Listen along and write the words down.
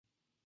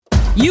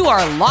You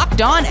are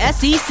Locked On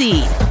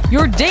SEC,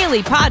 your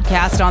daily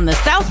podcast on the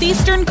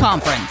Southeastern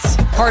Conference.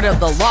 Part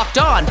of the Locked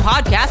On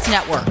Podcast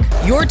Network,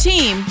 your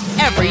team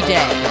every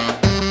day.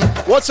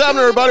 What's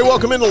happening, everybody?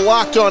 Welcome into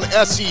Locked On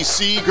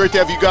SEC. Great to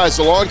have you guys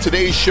along.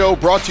 Today's show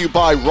brought to you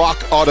by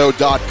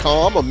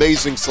RockAuto.com.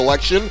 Amazing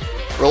selection,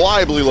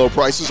 reliably low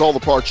prices, all the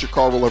parts your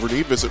car will ever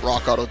need. Visit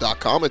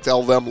RockAuto.com and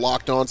tell them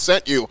Locked On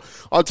sent you.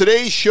 On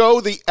today's show,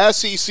 the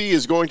SEC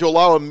is going to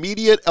allow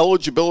immediate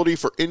eligibility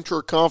for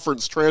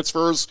intra-conference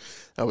transfers.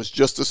 That was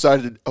just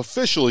decided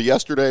officially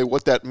yesterday.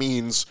 What that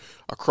means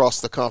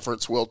across the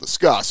conference we'll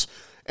discuss.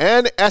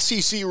 And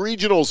SEC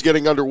Regionals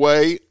getting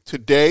underway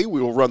today. We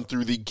will run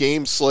through the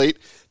game slate,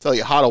 tell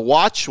you how to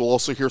watch. We'll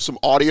also hear some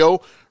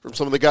audio from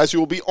some of the guys who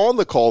will be on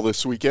the call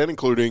this weekend,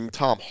 including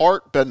Tom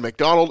Hart, Ben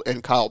McDonald,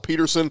 and Kyle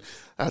Peterson.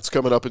 That's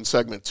coming up in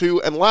segment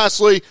 2. And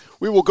lastly,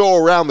 we will go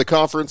around the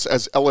conference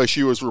as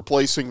LSU is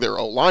replacing their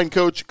O-line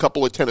coach. A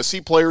couple of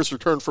Tennessee players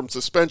returned from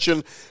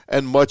suspension,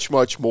 and much,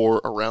 much more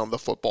around the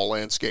football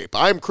landscape.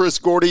 I'm Chris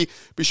Gordy.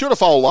 Be sure to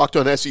follow Locked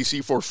On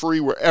SEC for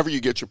free wherever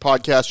you get your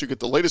podcast. You get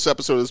the latest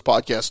episode of this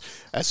podcast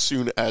as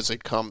soon as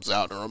it comes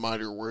out. And a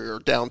reminder, we're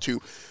down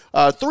to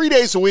 3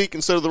 days a week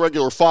instead of the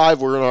regular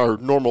 5. We're in our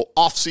normal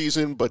off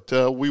season, but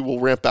we will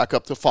ramp back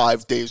up to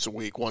 5 days a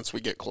week once we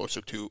get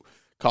closer to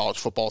college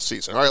football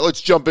season. All right, let's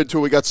jump into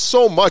it. We got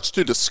so much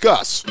to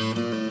discuss. And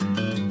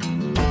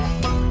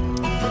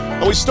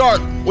we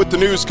start with the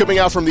news coming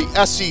out from the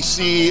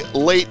SEC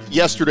late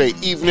yesterday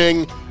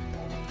evening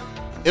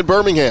in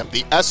Birmingham.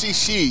 The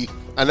SEC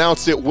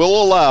announced it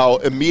will allow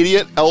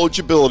immediate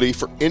eligibility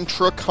for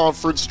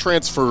intra-conference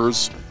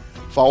transfers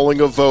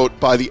following a vote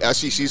by the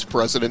SEC's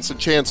presidents and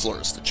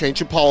chancellors. The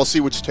change in policy,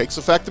 which takes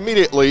effect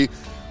immediately,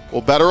 will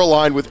better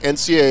align with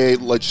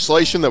NCAA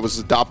legislation that was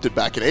adopted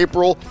back in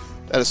April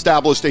that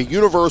established a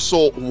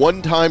universal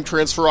one-time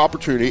transfer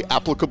opportunity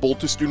applicable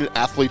to student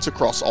athletes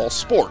across all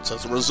sports.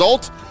 As a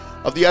result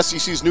of the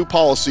SEC's new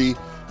policy,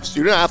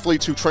 student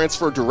athletes who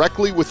transfer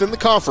directly within the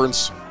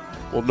conference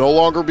will no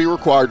longer be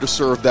required to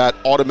serve that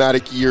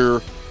automatic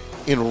year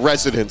in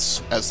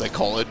residence, as they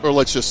call it, or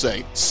let's just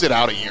say sit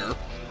out a year.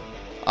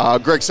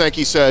 Greg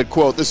Sankey said,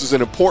 quote, "This is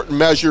an important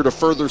measure to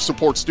further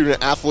support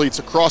student athletes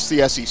across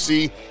the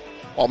SEC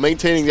while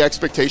maintaining the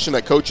expectation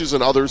that coaches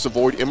and others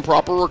avoid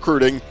improper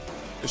recruiting.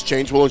 This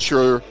change will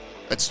ensure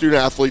that student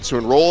athletes who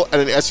enroll at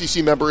an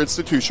SEC member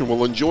institution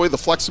will enjoy the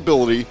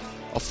flexibility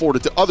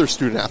afforded to other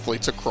student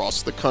athletes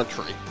across the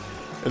country.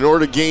 In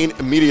order to gain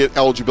immediate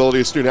eligibility,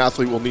 a student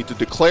athlete will need to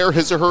declare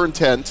his or her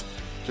intent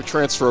to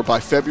transfer by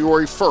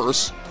February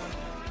 1st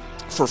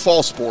for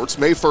fall sports,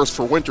 May 1st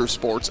for winter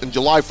sports, and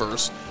July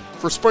 1st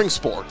for spring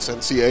sports.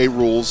 NCAA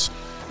rules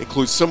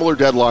include similar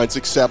deadlines,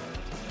 except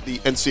the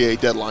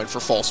NCAA deadline for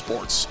fall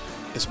sports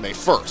is May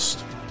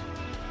 1st.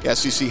 The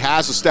SEC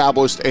has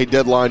established a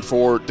deadline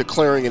for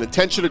declaring an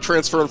intention to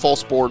transfer in fall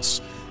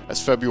sports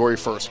as February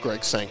 1st,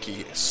 Greg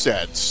Sankey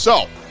said.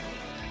 So,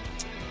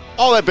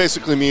 all that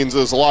basically means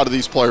is a lot of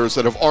these players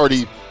that have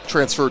already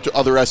transferred to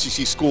other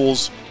SEC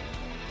schools,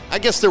 I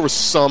guess there was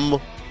some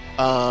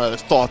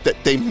thought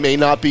that they may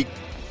not be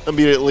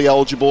immediately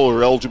eligible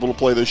or eligible to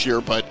play this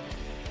year, but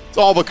it's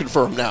all but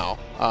confirmed now.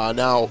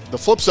 Now, the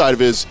flip side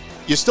of it is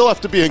you still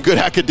have to be in good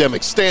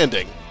academic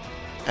standing.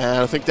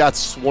 And I think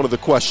that's one of the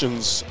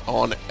questions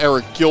on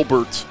Eric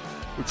Gilbert,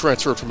 who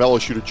transferred from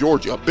LSU to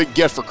Georgia. A big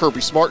get for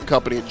Kirby Smart and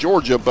company in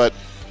Georgia, but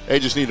they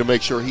just need to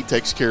make sure he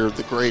takes care of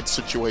the grade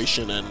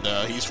situation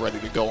and he's ready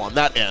to go on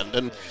that end.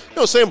 And,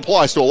 same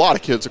applies to a lot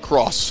of kids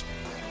across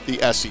the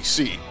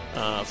SEC.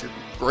 If your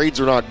grades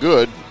are not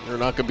good, you're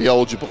not going to be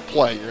eligible to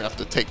play. You're going to have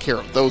to take care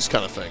of those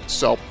kind of things.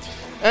 So,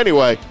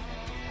 anyway,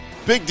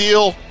 big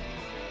deal.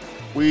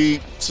 We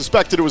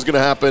suspected it was going to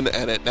happen,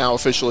 and it now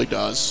officially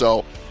does.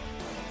 So,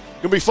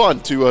 it's going to be fun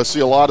to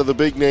see a lot of the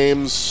big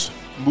names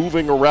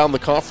moving around the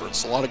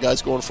conference. A lot of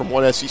guys going from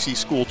one SEC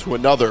school to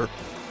another,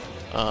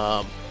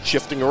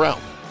 shifting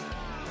around.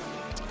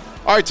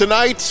 All right,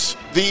 tonight,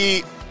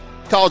 the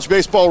college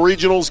baseball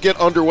regionals get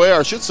underway, or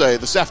I should say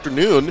this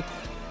afternoon,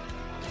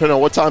 depending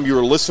on what time you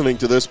were listening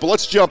to this. But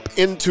let's jump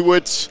into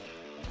it.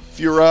 If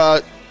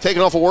you're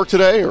taking off of work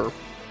today or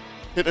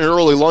hitting an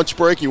early lunch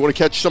break, you want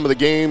to catch some of the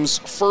games.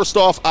 First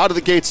off, out of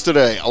the gates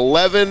today,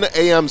 11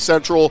 a.m.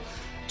 Central,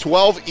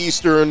 12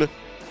 Eastern,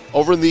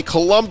 over in the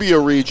Columbia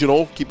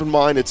Regional. Keep in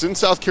mind, it's in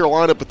South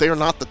Carolina, but they are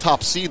not the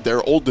top seed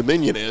there. Old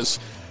Dominion is.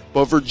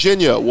 But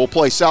Virginia will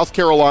play South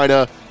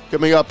Carolina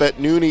coming up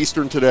at noon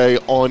Eastern today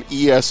on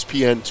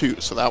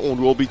ESPN2. So that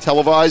one will be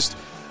televised.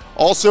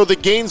 Also, the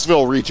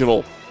Gainesville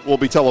Regional will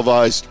be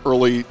televised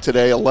early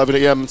today, 11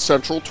 a.m.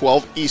 Central,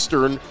 12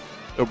 Eastern.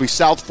 It'll be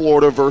South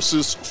Florida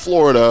versus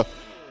Florida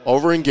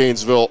over in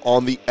Gainesville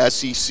on the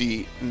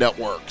SEC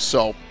Network.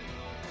 So,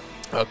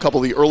 a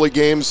couple of the early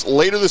games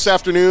later this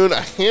afternoon,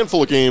 a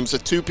handful of games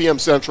at 2 p.m.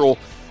 Central,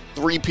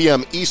 3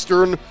 p.m.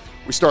 Eastern.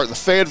 We start in the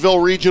Fayetteville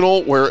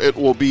Regional, where it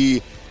will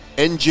be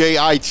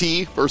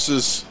NJIT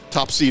versus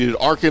top-seeded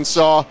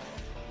Arkansas.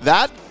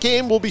 That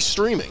game will be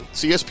streaming.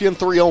 It's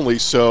ESPN3 only,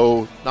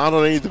 so not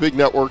on any of the big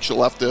networks.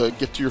 You'll have to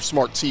get to your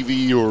smart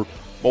TV or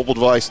mobile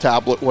device,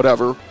 tablet,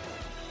 whatever.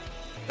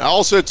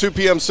 Also at 2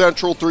 p.m.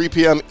 Central, 3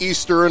 p.m.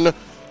 Eastern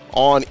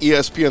on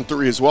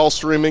ESPN3 as well,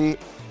 streaming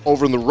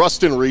over in the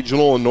Ruston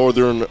Regional in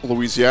northern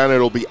Louisiana.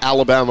 It'll be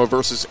Alabama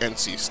versus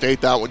NC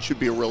State. That one should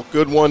be a real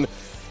good one.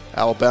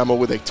 Alabama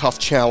with a tough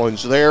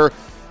challenge there.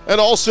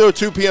 And also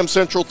 2 p.m.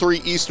 Central,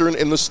 3 Eastern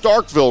in the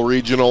Starkville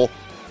Regional.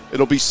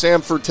 It'll be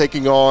Samford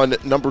taking on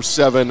number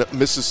 7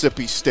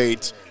 Mississippi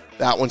State.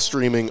 That one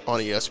streaming on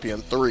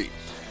ESPN3.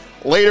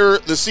 Later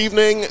this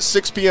evening,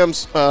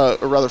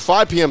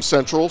 5 p.m.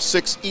 Central,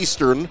 6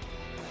 Eastern,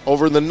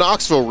 over in the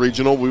Knoxville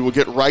Regional, we will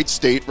get Wright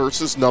State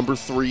versus number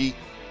 3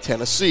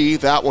 Tennessee.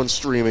 That one's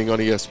streaming on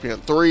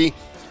ESPN3.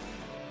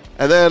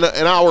 And then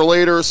an hour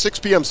later, 6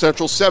 p.m.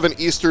 Central, 7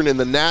 Eastern in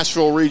the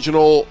Nashville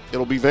Regional,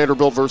 it'll be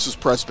Vanderbilt versus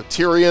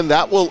Presbyterian.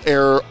 That will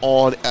air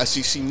on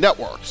SEC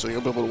Network, so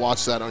you'll be able to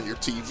watch that on your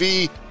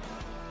TV.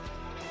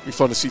 It'll be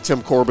fun to see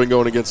Tim Corbin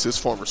going against his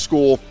former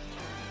school.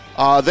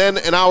 Then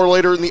an hour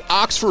later in the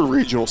Oxford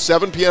Regional,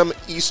 7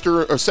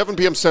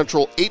 p.m.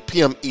 Central, 8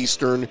 p.m.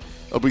 Eastern,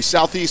 it'll be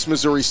Southeast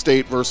Missouri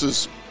State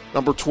versus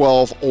number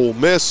 12 Ole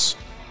Miss.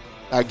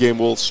 That game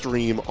will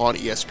stream on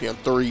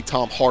ESPN3.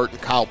 Tom Hart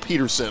and Kyle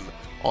Peterson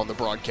on the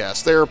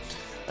broadcast there.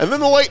 And then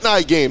the late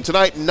night game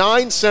tonight,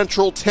 9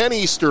 Central, 10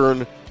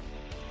 Eastern,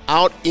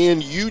 out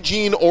in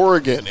Eugene,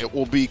 Oregon. It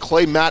will be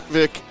Clay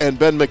Matvick and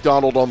Ben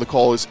McDonald on the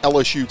call as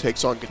LSU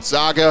takes on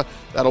Gonzaga.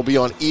 That'll be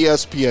on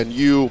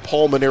ESPNU.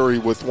 Paul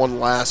Maneri with one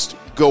last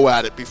go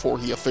at it before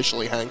he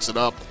officially hangs it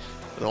up.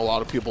 I know a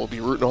lot of people will be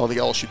rooting on the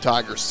LSU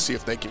Tigers to see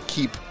if they can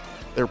keep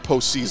their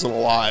postseason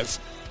alive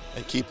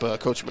and keep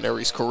Coach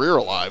Maneri's career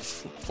alive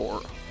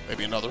for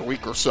maybe another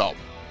week or so.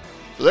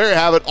 So there you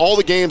have it. All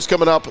the games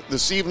coming up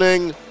this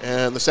evening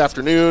and this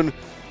afternoon.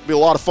 It'll be a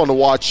lot of fun to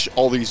watch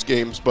all these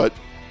games, but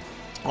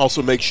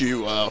also makes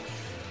you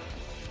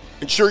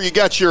ensure you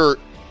got your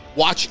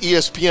Watch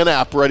ESPN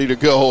app ready to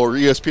go, or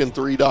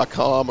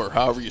ESPN3.com, or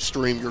however you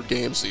stream your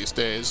games these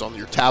days on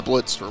your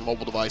tablets or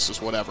mobile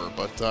devices, whatever.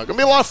 But going to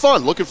be a lot of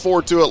fun. Looking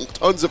forward to it.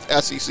 Tons of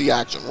SEC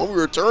action. When we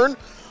return,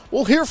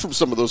 we'll hear from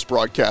some of those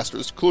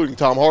broadcasters, including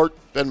Tom Hart,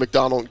 Ben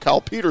McDonald, and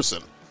Kyle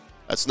Peterson.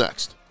 That's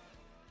next.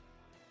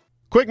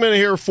 Quick minute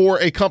here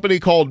for a company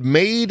called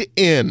Made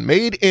In.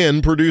 Made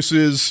In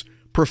produces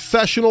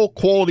professional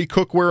quality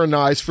cookware and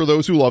knives for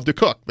those who love to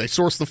cook. They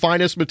source the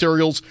finest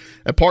materials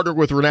and partner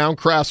with renowned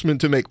craftsmen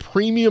to make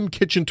premium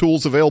kitchen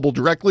tools available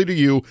directly to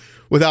you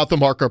without the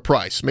markup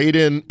price. Made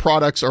In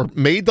products are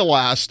made to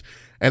last,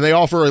 and they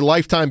offer a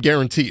lifetime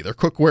guarantee. Their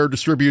cookware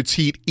distributes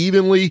heat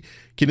evenly,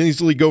 can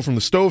easily go from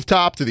the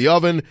stovetop to the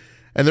oven,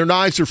 and their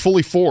knives are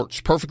fully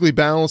forged, perfectly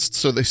balanced,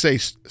 so they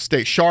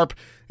stay sharp.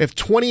 They have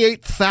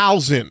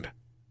 28,000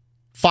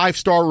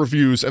 5-star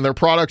reviews, and their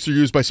products are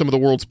used by some of the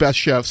world's best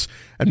chefs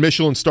and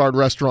Michelin-starred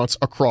restaurants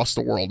across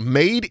the world.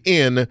 Made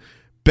In,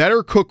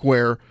 better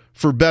cookware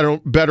for better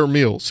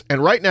meals.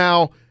 And right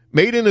now,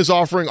 Made In is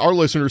offering our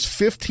listeners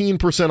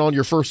 15%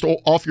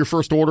 off your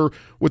first order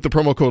with the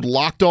promo code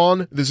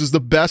LOCKEDON. This is the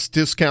best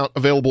discount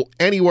available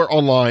anywhere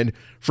online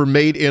for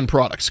Made In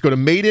products. Go to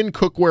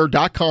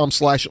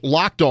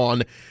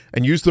madeincookware.com/lockedon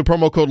and use the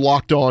promo code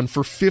LOCKEDON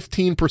for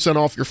 15%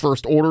 off your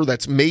first order.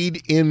 That's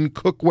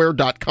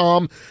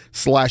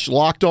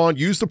madeincookware.com/lockedon.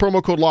 Use the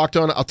promo code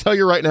LOCKEDON. I'll tell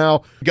you right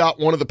now, got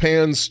one of the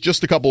pans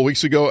just a couple of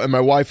weeks ago, and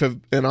my wife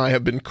and I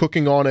have been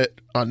cooking on it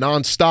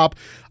nonstop.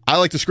 I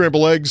like to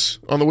scramble eggs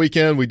on the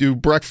weekend. We do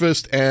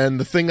breakfast, and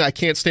the thing I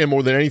can't stand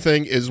more than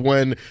anything is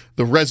when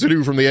the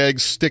residue from the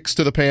eggs sticks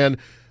to the pan.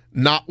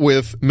 Not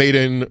with Made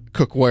In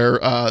cookware.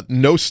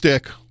 No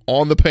stick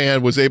on the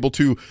pan. Was able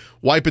to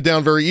wipe it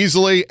down very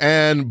easily,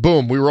 and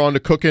boom, we were on to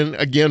cooking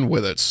again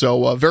with it.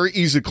 So very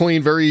easy to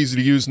clean, very easy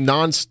to use,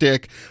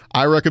 non-stick.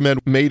 I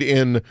recommend Made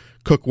In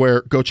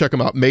cookware. Go check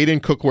them out.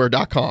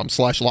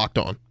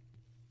 madeincookware.com/lockedon.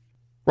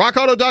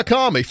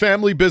 RockAuto.com, a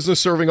family business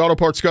serving auto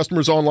parts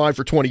customers online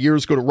for 20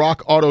 years. Go to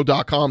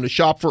RockAuto.com to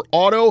shop for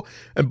auto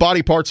and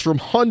body parts from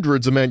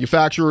hundreds of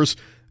manufacturers.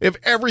 They have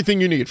everything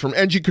you need, from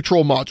engine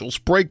control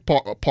modules, brake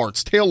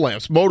parts, tail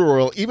lamps, motor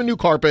oil, even new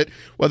carpet.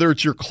 Whether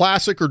it's your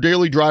classic or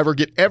daily driver,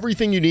 get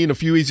everything you need in a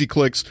few easy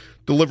clicks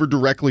delivered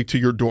directly to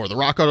your door. The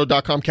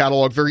RockAuto.com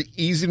catalog, very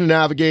easy to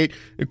navigate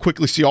and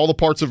quickly see all the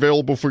parts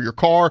available for your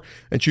car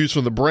and choose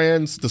from the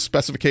brands, the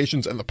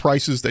specifications, and the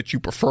prices that you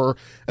prefer.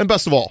 And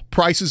best of all,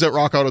 prices at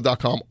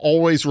RockAuto.com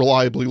always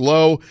reliably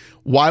low.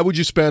 Why would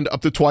you spend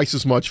up to twice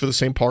as much for the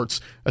same parts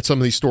at some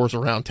of these stores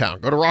around town?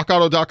 Go to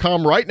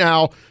RockAuto.com right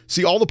now,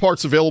 see all the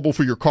parts available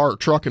for your car or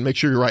truck, and make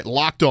sure you write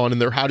Locked On in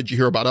their How Did You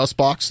Hear About Us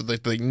box so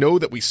that they know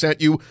that we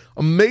sent you.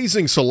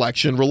 Amazing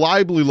selection,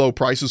 reliably low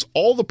prices,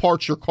 all the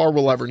parts your car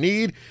will ever need.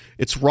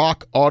 It's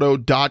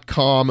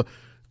RockAuto.com.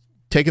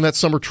 Taking that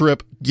summer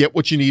trip, get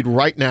what you need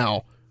right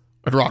now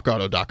at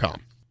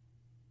RockAuto.com.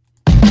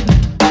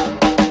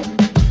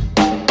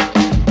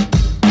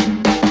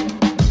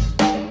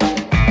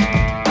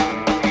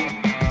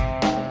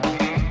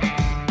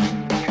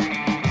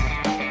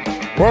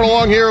 Right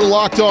along here,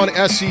 Locked On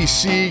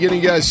SEC,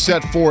 getting you guys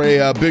set for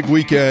a big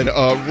weekend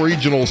of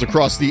regionals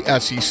across the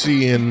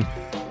SEC. And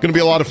Going to be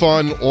a lot of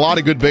fun, a lot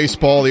of good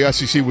baseball. The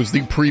SEC was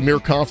the premier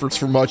conference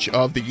for much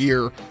of the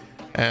year,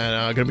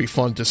 and going to be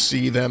fun to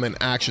see them in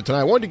action tonight.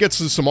 I wanted to get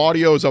to some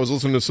audio as I was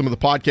listening to some of the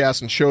podcasts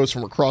and shows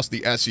from across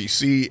the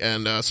SEC,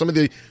 and some of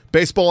the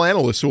baseball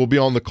analysts who will be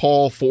on the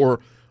call for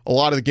a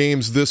lot of the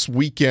games this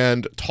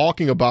weekend,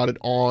 talking about it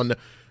on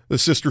the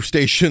sister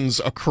stations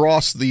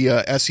across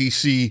the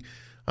SEC,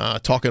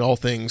 talking all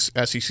things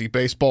SEC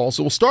baseball.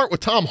 So we'll start with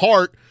Tom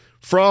Hart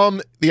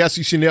from the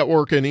SEC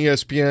Network and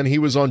ESPN. He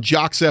was on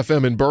Jocks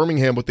FM in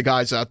Birmingham with the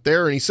guys out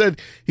there, and he said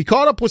he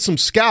caught up with some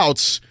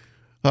scouts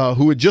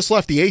who had just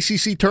left the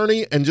ACC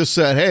tourney and just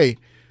said, hey,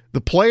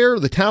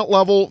 the talent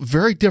level,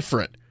 very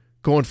different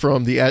going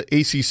from the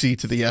ACC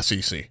to the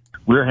SEC.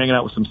 We were hanging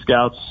out with some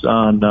scouts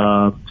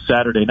on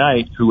Saturday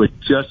night who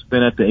had just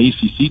been at the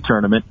ACC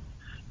tournament,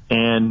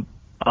 and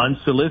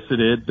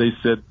unsolicited, they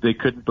said they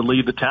couldn't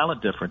believe the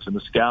talent difference. And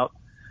the scout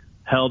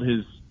held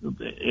his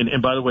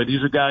and by the way,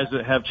 these are guys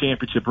that have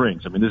championship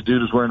rings. I mean, this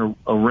dude is wearing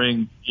a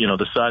ring,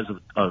 the size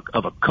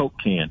of a Coke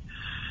can.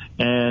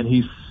 And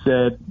he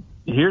said,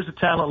 here's the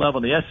talent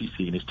level in the SEC.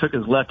 And he took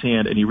his left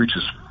hand and he reached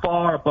as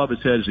far above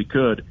his head as he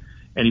could.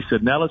 And he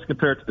said, now let's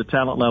compare it to the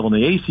talent level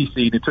in the ACC.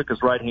 And he took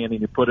his right hand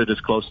and he put it as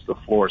close to the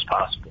floor as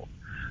possible.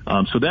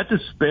 So that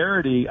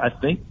disparity, I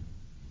think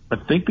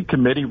the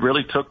committee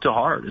really took to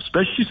heart,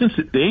 especially since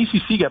the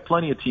ACC got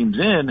plenty of teams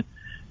in.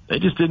 They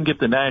just didn't get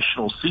the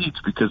national seats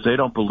because they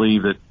don't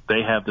believe that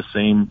they have the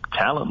same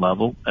talent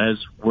level as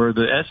where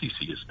the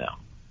SEC is now.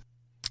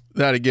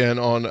 That again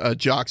on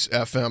Jocks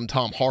FM,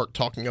 Tom Hart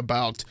talking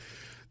about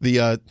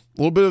the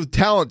little bit of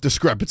talent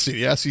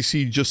discrepancy. The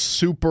SEC just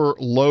super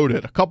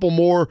loaded. A couple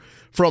more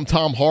from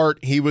Tom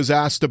Hart. He was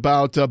asked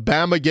about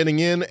Bama getting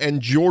in and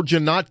Georgia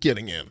not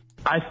getting in.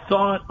 I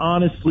thought,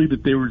 honestly,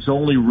 that there was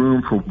only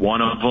room for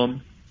one of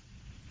them.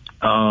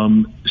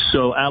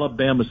 So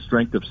Alabama's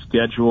strength of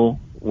schedule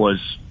was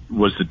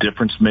the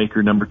difference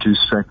maker, number 2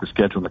 strength of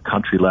schedule in the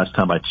country last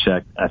time I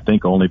checked, I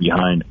think only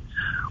behind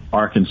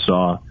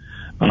Arkansas.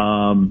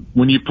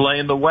 When you play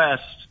in the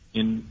West,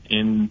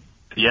 in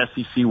the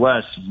SEC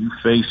West, you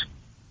face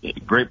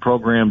great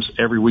programs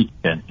every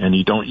weekend, and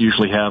you don't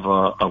usually have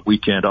a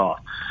weekend off.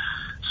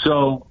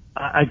 So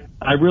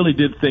I really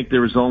did think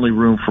there was only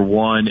room for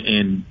one,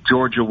 and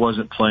Georgia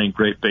wasn't playing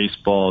great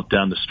baseball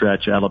down the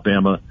stretch.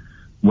 Alabama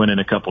winning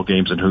a couple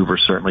games in Hoover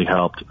certainly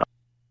helped.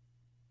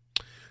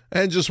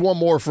 And just one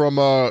more from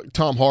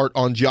Tom Hart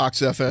on Jocks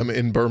FM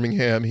in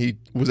Birmingham. He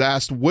was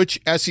asked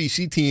which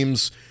SEC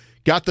teams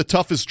got the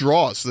toughest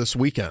draws this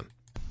weekend.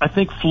 I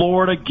think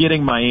Florida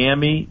getting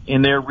Miami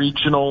in their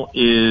regional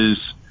is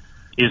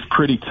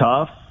pretty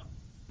tough.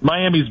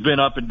 Miami's been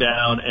up and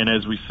down, and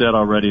as we said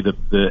already,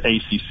 the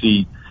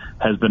ACC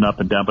has been up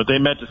and down. But they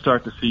meant to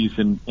start the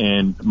season,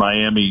 and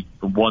Miami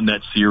won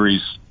that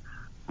series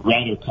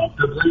rather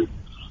comfortably.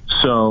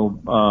 So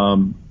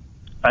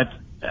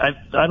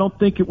I don't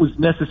think it was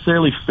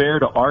necessarily fair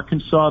to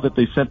Arkansas that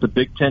they sent the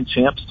Big Ten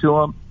champs to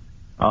them.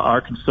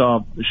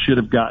 Arkansas should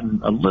have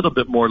gotten a little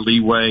bit more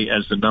leeway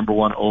as the number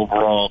 1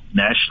 overall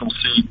national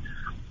seed.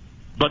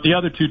 But the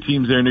other 2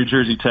 teams there, New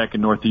Jersey Tech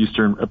and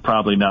Northeastern, are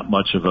probably not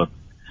much of a,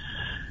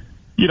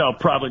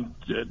 probably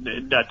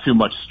not too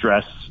much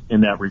stress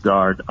in that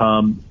regard.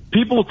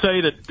 People will tell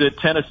you that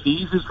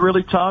Tennessee's is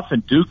really tough,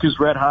 and Duke is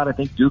red hot. I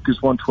think Duke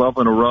has won 12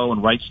 in a row,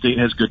 and Wright State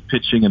has good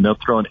pitching, and they'll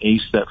throw an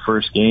ace that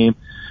first game.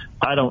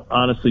 I don't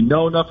honestly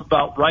know enough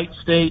about Wright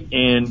State,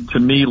 and to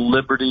me,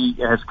 Liberty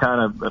has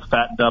kind of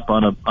fattened up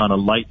on a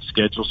light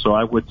schedule. So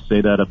I would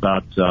say that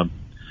about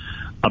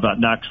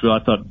Knoxville. I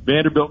thought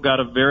Vanderbilt got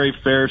a very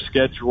fair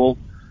schedule,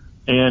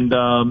 and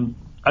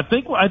I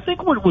think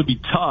what would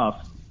be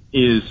tough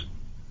is,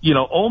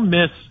 Ole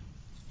Miss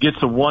gets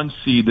a 1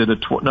 seed at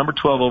a number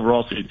 12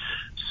 overall seed.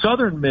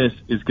 Southern Miss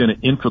is going to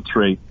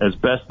infiltrate as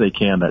best they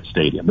can that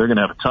stadium. They're going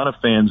to have a ton of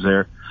fans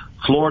there.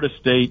 Florida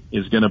State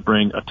is going to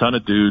bring a ton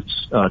of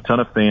dudes, a ton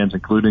of fans,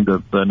 including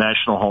the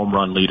national home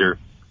run leader.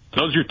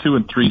 Those are 2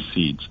 and 3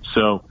 seeds.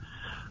 So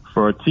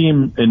for a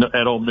team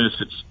at Ole Miss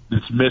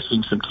it's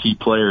missing some key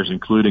players,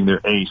 including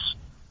their ace,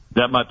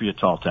 that might be a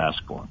tall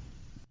task for them.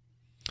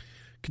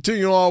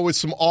 Continuing on with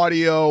some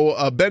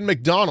audio, Ben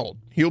McDonald.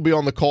 He'll be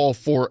on the call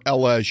for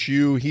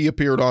LSU. He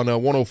appeared on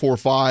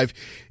 104.5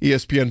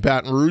 ESPN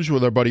Baton Rouge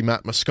with our buddy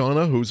Matt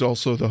Moscona, who's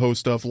also the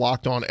host of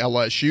Locked On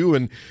LSU.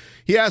 And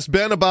he asked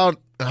Ben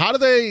about how do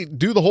they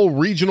do the whole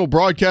regional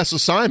broadcast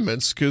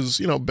assignments,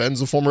 because,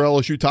 Ben's a former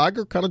LSU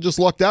Tiger, kind of just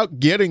lucked out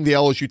getting the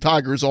LSU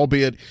Tigers,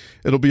 albeit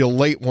it'll be a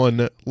late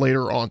one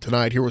later on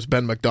tonight. Here was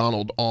Ben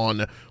McDonald on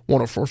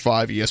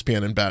 104.5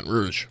 ESPN in Baton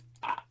Rouge.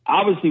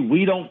 Obviously,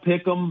 we don't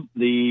pick them.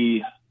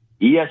 The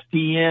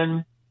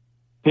ESPN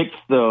picks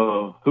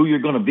who you're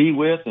going to be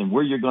with and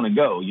where you're going to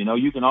go.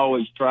 You can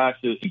always try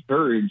to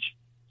encourage.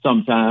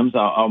 Sometimes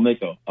I'll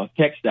make a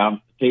text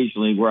out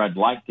occasionally where I'd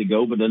like to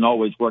go, but it doesn't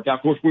always work out.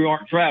 Of course, we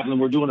aren't traveling.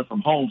 We're doing it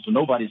from home, so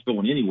nobody's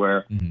going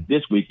anywhere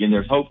this weekend.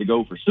 There's hope to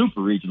go for super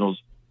regionals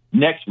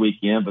next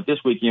weekend, but this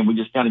weekend we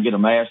just kind of get a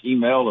mass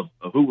email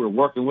of who we're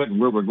working with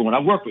and where we're going. I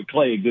work with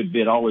Clay a good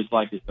bit. I always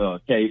like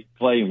Clay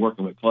and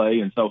working with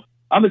Clay, and so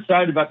I'm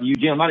excited about the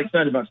UGA. I'm not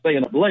excited about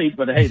staying up late,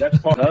 but hey, that's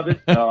part of it.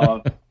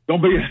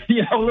 Going to be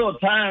a little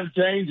time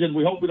change, and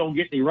we hope we don't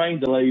get any rain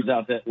delays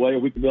out that way, or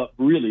we can be up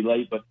really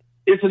late. But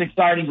it's an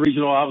exciting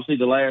regional. Obviously,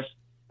 the last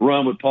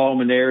run with Paul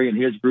Maneri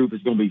and his group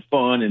is going to be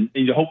fun, and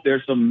you hope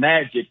there's some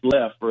magic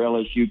left for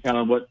LSU, kind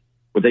of what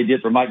they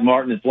did for Mike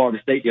Martin and Florida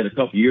State did a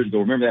couple of years ago.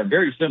 Remember that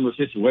very similar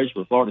situation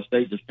where Florida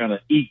State just kind of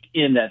eked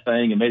in that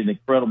thing and made an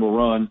incredible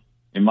run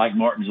in Mike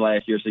Martin's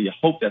last year. So you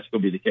hope that's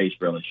going to be the case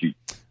for LSU.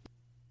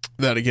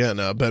 That again,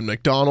 Ben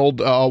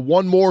McDonald.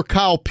 One more,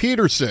 Kyle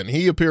Peterson.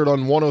 He appeared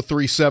on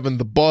 103.7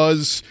 The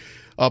Buzz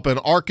up in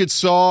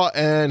Arkansas,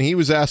 and he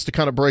was asked to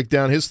kind of break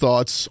down his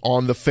thoughts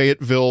on the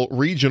Fayetteville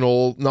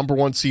Regional, number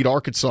 1 seed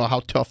Arkansas,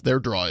 how tough their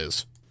draw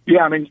is.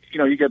 Yeah, I mean,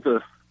 you get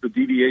the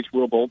DDH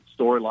Will Bolt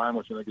storyline,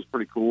 which I think is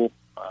pretty cool.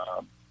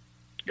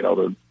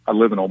 I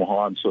live in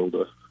Omaha, and so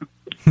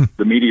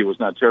the media was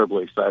not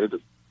terribly excited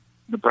that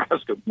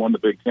Nebraska won the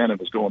Big Ten and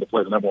was going to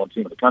play the number 1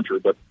 team in the country.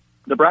 But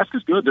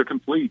Nebraska's good. They're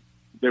complete.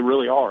 They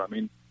really are. I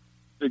mean,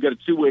 they've got a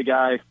two-way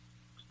guy,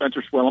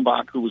 Spencer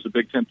Schwellenbach, who was the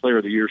Big Ten Player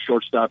of the Year.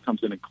 Shortstop,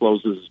 comes in and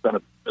closes. It's been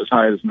as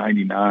high as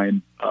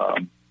 99.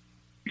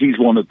 He's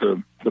one that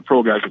the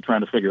pro guys are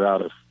trying to figure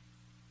out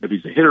if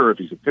he's a hitter, if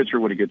he's a pitcher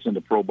when he gets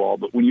into pro ball.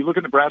 But when you look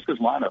at Nebraska's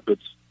lineup,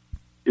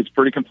 it's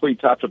pretty complete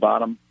top to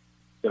bottom.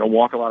 They don't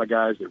walk a lot of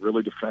guys. They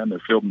really defend.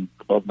 They're fielding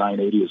above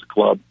 980 as a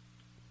club.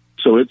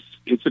 So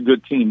it's a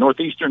good team.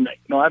 Northeastern,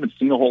 I haven't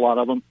seen a whole lot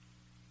of them.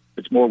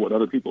 It's more what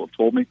other people have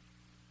told me.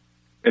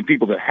 And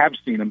people that have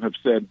seen them have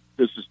said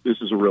this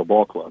is a real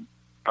ball club.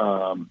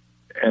 And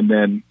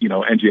then,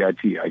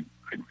 NJIT, I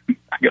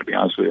got to be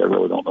honest with you, I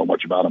really don't know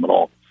much about them at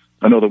all.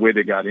 I know the way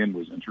they got in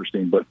was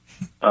interesting, but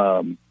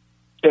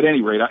at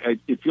any rate,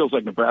 it feels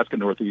like Nebraska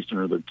and Northeastern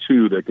are the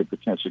two that could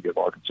potentially give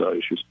Arkansas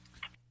issues.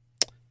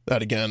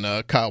 That again,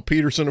 Kyle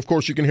Peterson. Of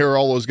course, you can hear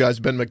all those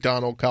guys, Ben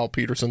McDonald, Kyle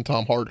Peterson,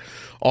 Tom Hart,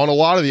 on a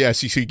lot of the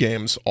SEC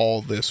games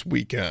all this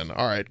weekend.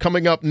 All right,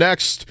 coming up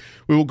next,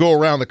 we will go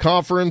around the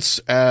conference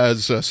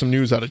as some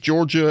news out of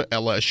Georgia,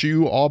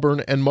 LSU,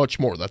 Auburn, and much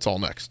more. That's all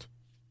next.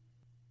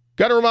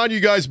 Got to remind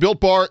you guys, Built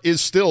Bar is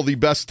still the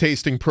best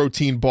tasting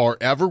protein bar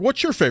ever.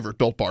 What's your favorite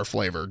Built Bar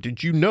flavor?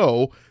 Did you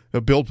know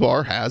that Built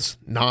Bar has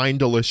 9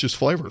 delicious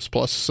flavors,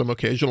 plus some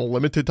occasional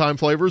limited time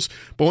flavors?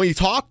 But when you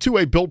talk to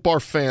a Built Bar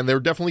fan, they're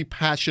definitely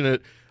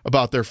passionate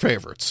about their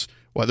favorites,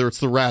 whether it's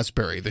the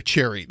raspberry, the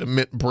cherry, the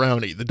mint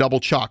brownie, the double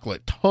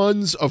chocolate,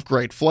 tons of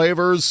great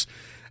flavors.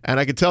 And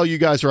I can tell you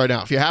guys right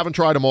now, if you haven't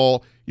tried them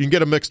all, you can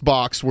get a mixed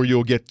box where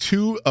you'll get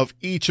 2 of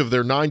each of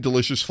their 9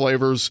 delicious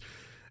flavors,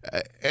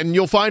 and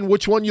you'll find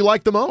which one you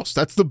like the most.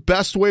 That's the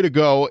best way to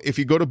go if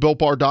you go to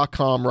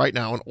BuiltBar.com right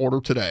now and order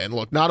today. And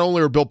look, not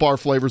only are Built Bar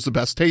flavors the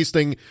best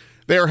tasting,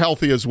 they are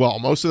healthy as well.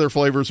 Most of their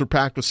flavors are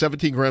packed with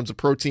 17 grams of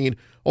protein,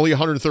 only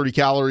 130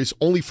 calories,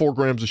 only 4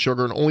 grams of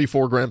sugar, and only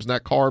 4 grams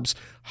net carbs.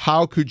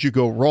 How could you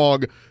go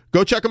wrong?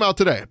 Go check them out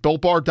today at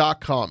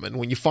BuiltBar.com. And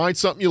when you find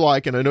something you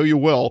like, and I know you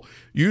will,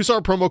 use our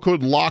promo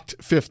code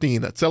LOCKED15.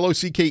 That's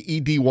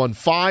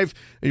LOCKED15,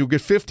 and you'll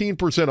get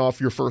 15%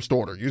 off your first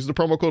order. Use the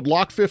promo code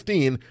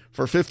LOCKED15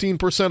 for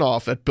 15%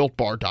 off at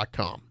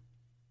BuiltBar.com.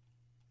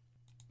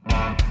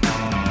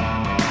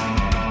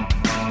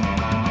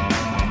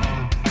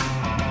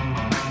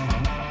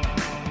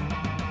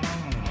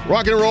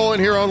 Rocking and rolling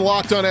here on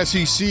Locked On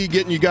SEC,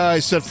 getting you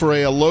guys set for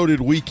a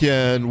loaded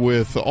weekend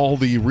with all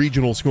the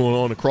regionals going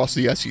on across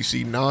the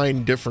SEC.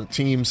 9 different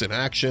teams in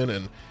action,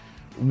 and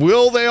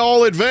will they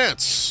all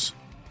advance?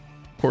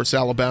 Of course,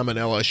 Alabama and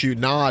LSU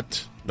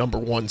not number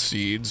 1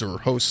 seeds or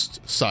host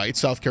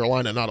sites. South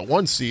Carolina not a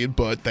 1 seed,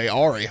 but they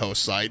are a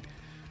host site.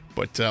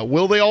 But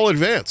will they all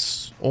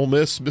advance? Ole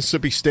Miss,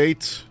 Mississippi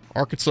State,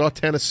 Arkansas,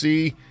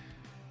 Tennessee,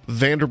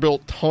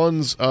 Vanderbilt,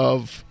 tons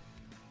of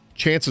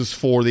chances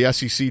for the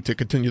SEC to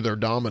continue their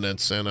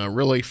dominance and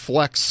really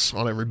flex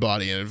on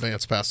everybody and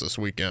advance past this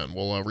weekend.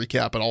 We'll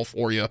recap it all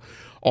for you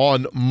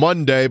on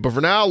Monday. But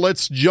for now,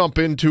 let's jump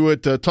into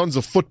it. Tons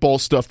of football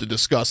stuff to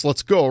discuss.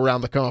 Let's go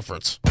around the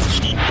conference.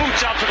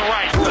 Boots out to the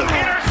right.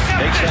 Intercepted.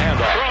 Takes the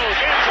handoff.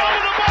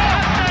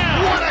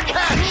 What a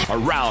catch.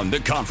 Around the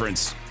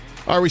conference.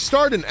 All right, we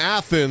start in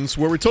Athens,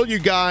 where we told you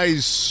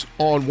guys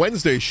on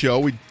Wednesday's show,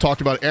 we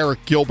talked about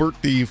Eric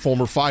Gilbert, the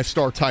former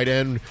 5-star tight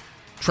end,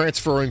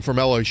 transferring from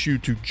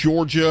LSU to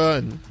Georgia,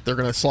 and they're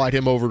going to slide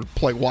him over to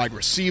play wide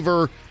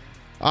receiver.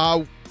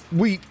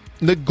 We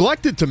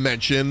neglected to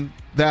mention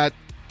that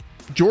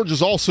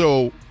Georgia's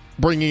also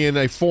bringing in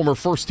a former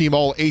first-team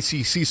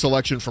All-ACC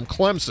selection from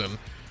Clemson,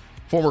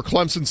 former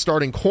Clemson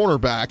starting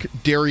cornerback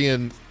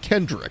Darian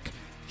Kendrick.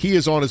 He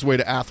is on his way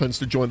to Athens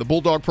to join the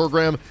Bulldog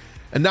program,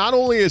 and not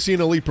only is he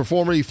an elite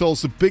performer, he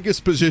fills the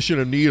biggest position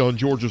of need on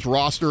Georgia's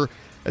roster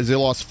as they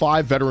lost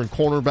 5 veteran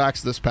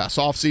cornerbacks this past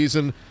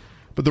offseason.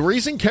 But the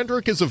reason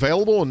Kendrick is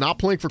available and not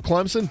playing for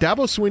Clemson,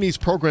 Dabo Swinney's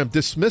program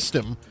dismissed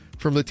him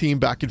from the team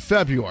back in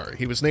February.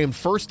 He was named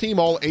first-team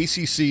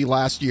All-ACC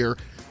last year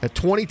at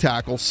 20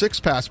 tackles, 6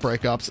 pass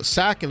breakups, a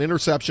sack, an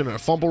interception, and a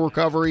fumble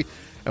recovery,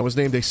 and was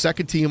named a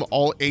second-team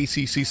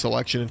All-ACC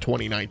selection in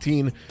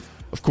 2019.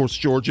 Of course,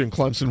 Georgia and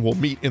Clemson will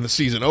meet in the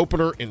season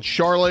opener in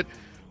Charlotte.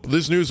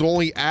 This news will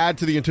only add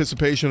to the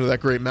anticipation of that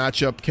great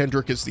matchup.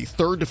 Kendrick is the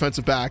third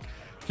defensive back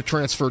to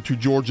transfer to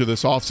Georgia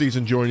this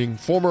offseason, joining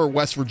former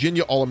West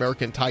Virginia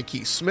All-American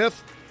Tyke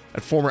Smith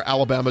and former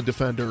Alabama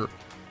defender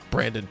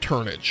Brandon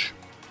Turnage.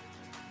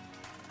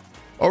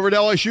 Over at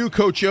LSU,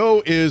 Coach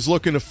O is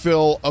looking to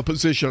fill a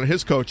position on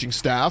his coaching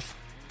staff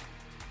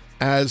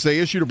as they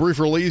issued a brief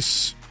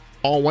release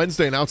on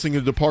Wednesday announcing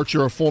the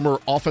departure of former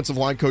offensive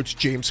line coach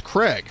James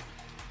Craig.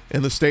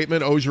 In the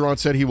statement, Orgeron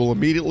said he will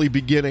immediately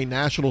begin a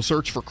national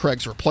search for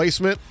Craig's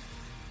replacement.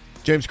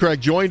 James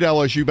Craig joined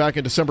LSU back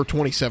in December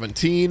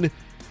 2017,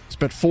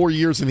 spent 4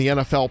 years in the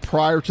NFL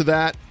prior to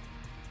that.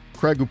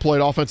 Craig, who played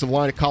offensive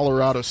line at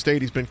Colorado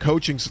State, he's been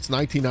coaching since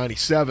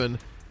 1997,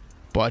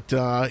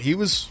 but he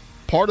was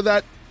part of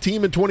that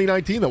team in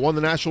 2019 that won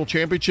the national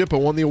championship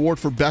and won the award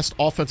for best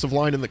offensive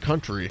line in the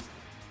country.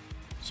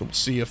 So we'll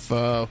see if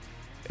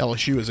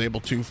LSU is able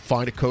to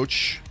find a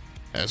coach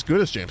as good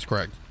as James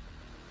Craig.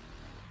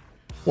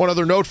 One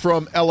other note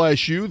from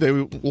LSU, they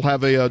will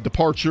have a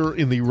departure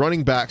in the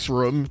running backs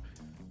room.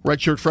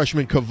 Redshirt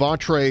freshman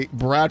Kavontre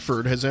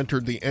Bradford has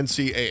entered the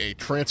NCAA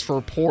transfer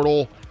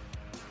portal.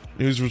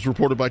 News was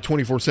reported by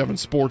 24/7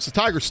 Sports. The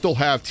Tigers still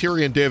have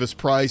Tyrion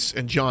Davis-Price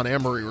and John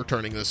Emery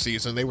returning this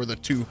season. They were the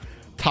two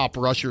top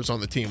rushers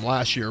on the team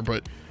last year,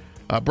 but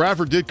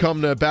Bradford did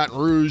come to Baton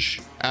Rouge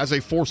as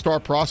a 4-star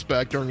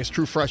prospect during his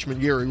true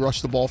freshman year. He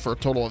rushed the ball for a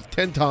total of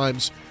 10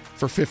 times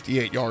for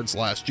 58 yards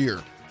last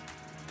year.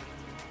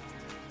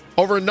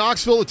 Over in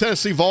Knoxville, the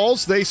Tennessee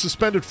Vols, they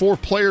suspended 4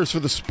 players for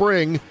the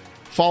spring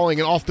following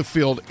an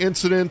off-the-field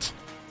incident.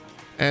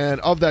 And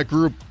of that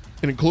group,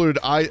 it included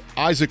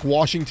Isaac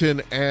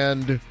Washington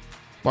and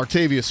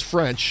Martavius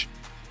French.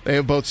 They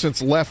have both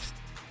since left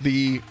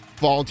the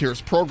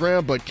Volunteers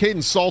program, but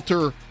Caden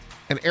Salter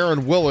and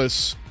Aaron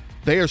Willis,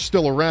 they are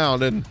still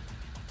around, and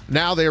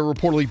now they are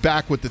reportedly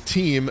back with the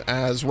team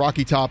as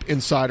Rocky Top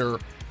Insider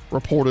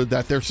reported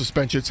that their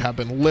suspensions have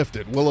been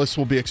lifted. Willis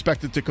will be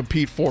expected to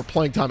compete for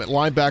playing time at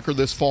linebacker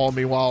this fall.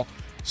 Meanwhile,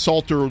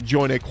 Salter will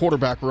join a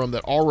quarterback room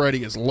that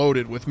already is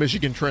loaded with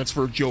Michigan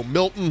transfer Joe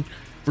Milton,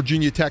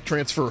 Virginia Tech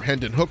transfer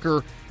Hendon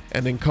Hooker,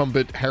 and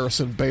incumbent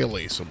Harrison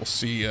Bailey. So we'll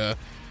see if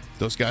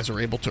those guys are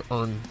able to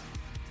earn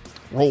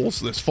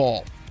roles this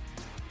fall.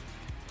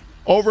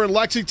 Over in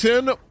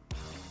Lexington,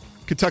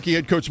 Kentucky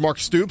head coach Mark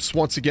Stoops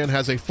once again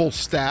has a full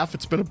staff.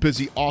 It's been a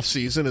busy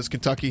offseason as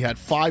Kentucky had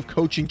 5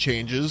 coaching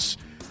changes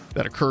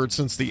that occurred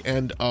since the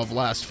end of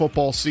last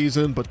football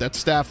season, but that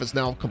staff is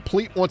now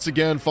complete once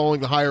again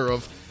following the hire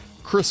of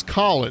Chris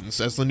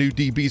Collins as the new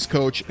DB's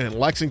coach in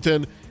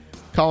Lexington.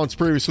 Collins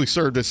previously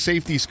served as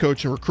safeties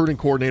coach and recruiting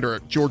coordinator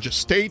at Georgia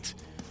State.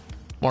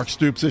 Mark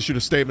Stoops issued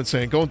a statement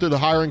saying, "Going through the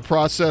hiring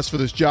process for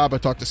this job, I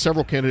talked to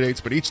several candidates,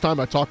 but each time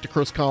I talked to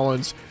Chris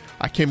Collins,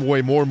 I came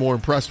away more and more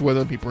impressed with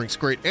him. He brings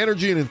great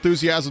energy and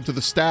enthusiasm to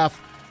the staff.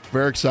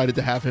 Very excited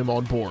to have him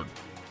on board."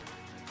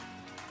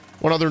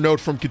 One other note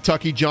from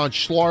Kentucky, John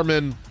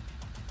Schlarman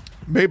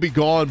may be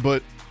gone,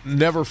 but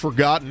never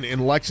forgotten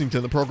in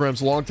Lexington. The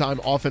program's longtime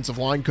offensive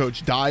line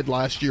coach died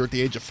last year at the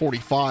age of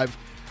 45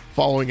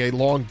 following a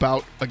long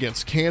bout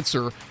against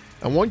cancer.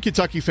 And one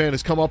Kentucky fan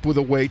has come up with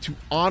a way to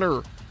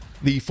honor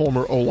the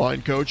former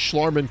O-line coach.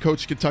 Schlarman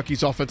coached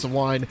Kentucky's offensive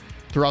line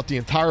throughout the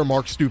entire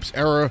Mark Stoops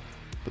era.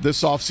 But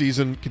this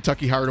offseason,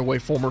 Kentucky hired away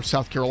former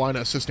South Carolina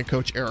assistant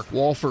coach Eric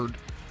Walford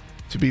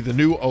to be the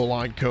new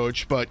O-line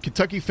coach. But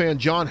Kentucky fan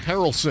John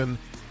Harrelson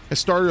has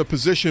started a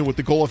position with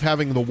the goal of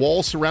having the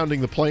wall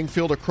surrounding the playing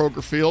field at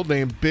Kroger Field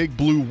named Big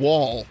Blue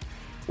Wall,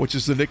 which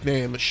is the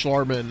nickname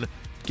Schlarman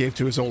gave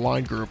to his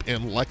O-line group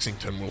in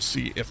Lexington. We'll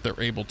see if they're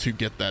able to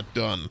get that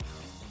done.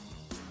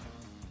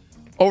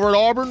 Over at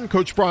Auburn,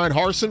 Coach Brian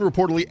Harsin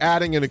reportedly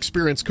adding an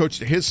experienced coach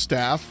to his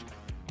staff.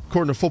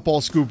 According to Football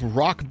Scoop,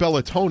 Rock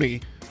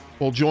Bellatoni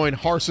will join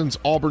Harsin's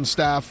Auburn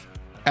staff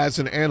as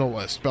an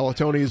analyst.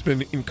 Bellatoni has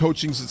been in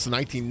coaching since the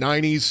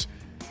 1990s.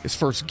 His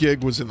first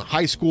gig was in the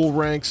high school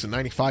ranks. In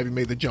 95, he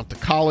made the jump to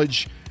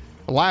college.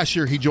 Last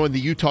year, he joined the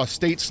Utah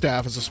State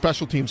staff as a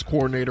special teams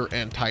coordinator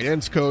and tight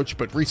ends coach,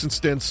 but recent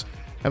stints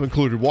have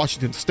included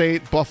Washington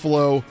State,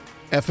 Buffalo,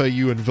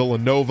 FAU, and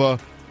Villanova.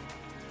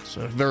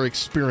 So a very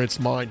experienced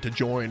mind to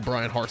join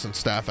Brian Harsin's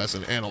staff as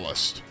an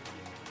analyst.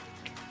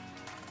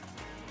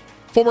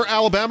 Former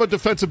Alabama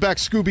defensive back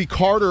Scooby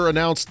Carter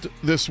announced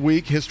this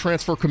week his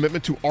transfer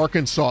commitment to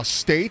Arkansas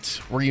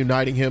State,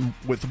 reuniting him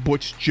with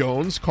Butch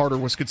Jones. Carter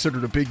was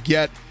considered a big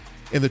get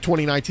in the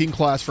 2019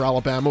 class for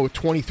Alabama with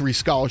 23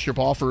 scholarship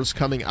offers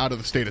coming out of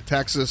the state of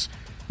Texas.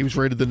 He was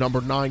rated the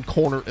number 9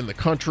 corner in the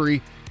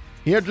country.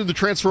 He entered the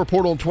transfer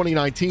portal in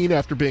 2019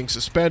 after being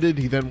suspended.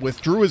 He then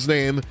withdrew his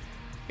name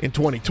in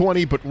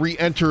 2020, but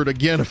re-entered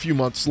again a few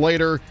months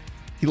later.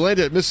 He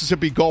landed at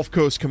Mississippi Gulf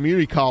Coast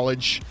Community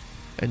College,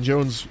 and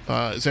Jones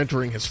is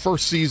entering his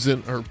first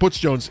season, or Butch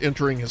Jones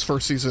entering his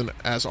first season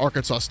as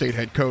Arkansas State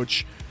head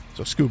coach.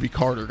 So Scooby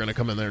Carter going to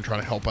come in there and try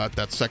to help out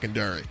that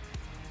secondary.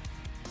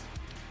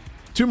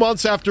 2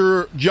 months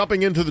after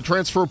jumping into the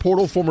transfer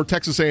portal, former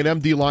Texas A&M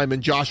D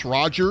lineman Josh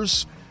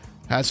Rogers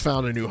has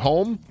found a new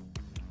home.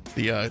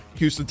 The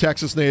Houston,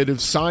 Texas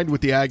native signed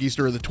with the Aggies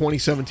during the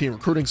 2017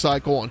 recruiting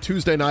cycle. On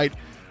Tuesday night,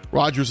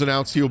 Rodgers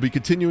announced he will be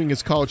continuing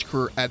his college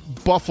career at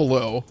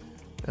Buffalo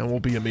and will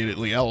be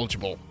immediately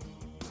eligible.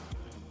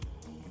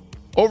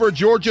 Over at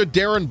Georgia,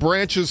 Darren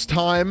Branch's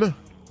time.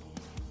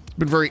 It's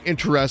been very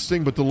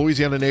interesting, but the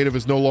Louisiana native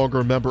is no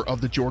longer a member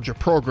of the Georgia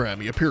program.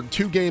 He appeared in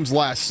 2 games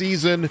last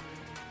season,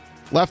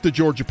 left the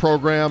Georgia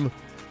program,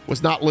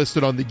 was not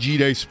listed on the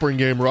G-Day spring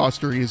game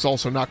roster. He is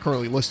also not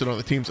currently listed on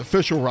the team's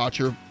official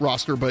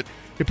roster, but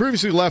he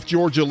previously left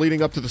Georgia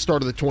leading up to the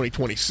start of the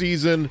 2020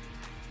 season.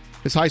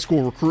 His high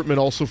school recruitment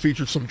also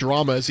featured some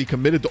drama as he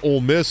committed to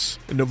Ole Miss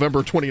in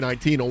November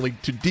 2019, only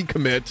to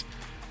decommit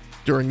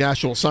during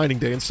National Signing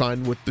Day and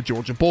signed with the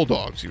Georgia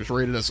Bulldogs. He was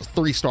rated as a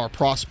 3-star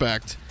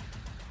prospect,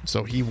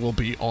 so he will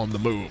be on the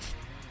move.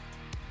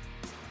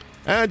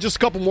 And just a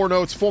couple more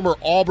notes. Former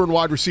Auburn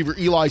wide receiver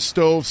Eli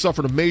Stove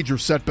suffered a major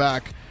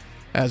setback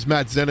as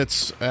Matt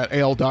Zenitz at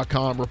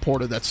AL.com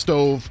reported that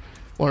Stove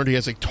learned he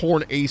has a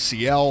torn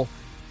ACL.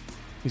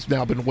 He's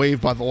now been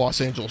waived by the Los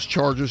Angeles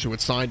Chargers, who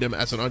had signed him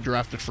as an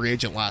undrafted free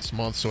agent last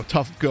month. So a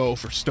tough go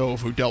for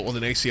Stove, who dealt with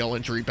an ACL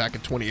injury back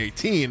in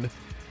 2018.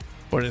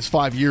 But in his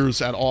 5 years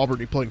at Auburn,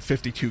 he played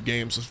 52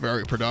 games, was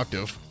very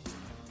productive.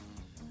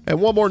 And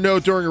one more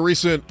note, during a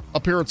recent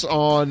appearance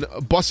on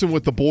Bussin'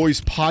 with the Boys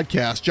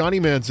podcast, Johnny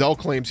Manziel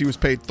claims he was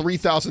paid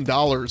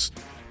 $3,000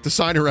 to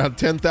sign around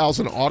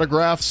 10,000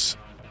 autographs.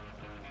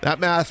 That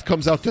math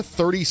comes out to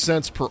 30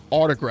 cents per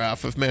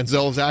autograph if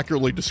Manziel is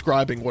accurately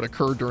describing what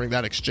occurred during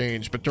that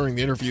exchange. But during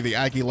the interview, the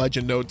Aggie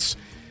legend notes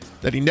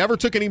that he never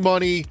took any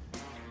money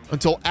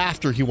until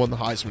after he won the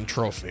Heisman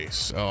Trophy.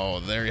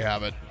 So there you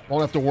have it.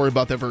 Won't have to worry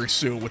about that very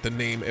soon with the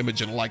name,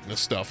 image, and likeness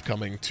stuff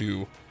coming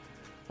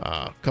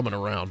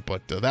around.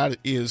 But that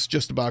is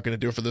just about going to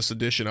do it for this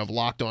edition of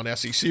Locked On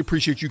SEC.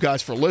 Appreciate you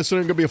guys for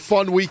listening. Going to be a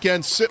fun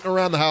weekend, sitting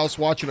around the house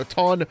watching a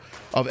ton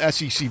of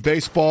SEC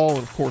baseball.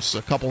 And, of course,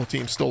 a couple of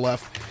teams still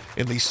left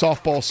in the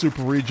softball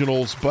super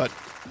regionals. But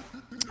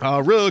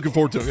really looking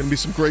forward to it. Going to be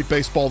some great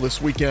baseball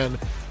this weekend.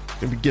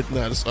 Going to be getting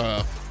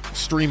that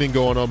streaming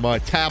going on my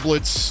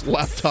tablets,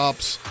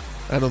 laptops,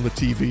 and on the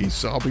TV.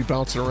 So I'll be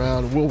bouncing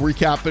around. We'll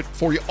recap it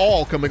for you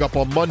all coming up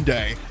on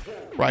Monday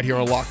right here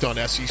on Locked On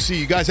SEC.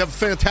 You guys have a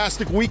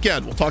fantastic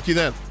weekend. We'll talk to you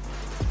then.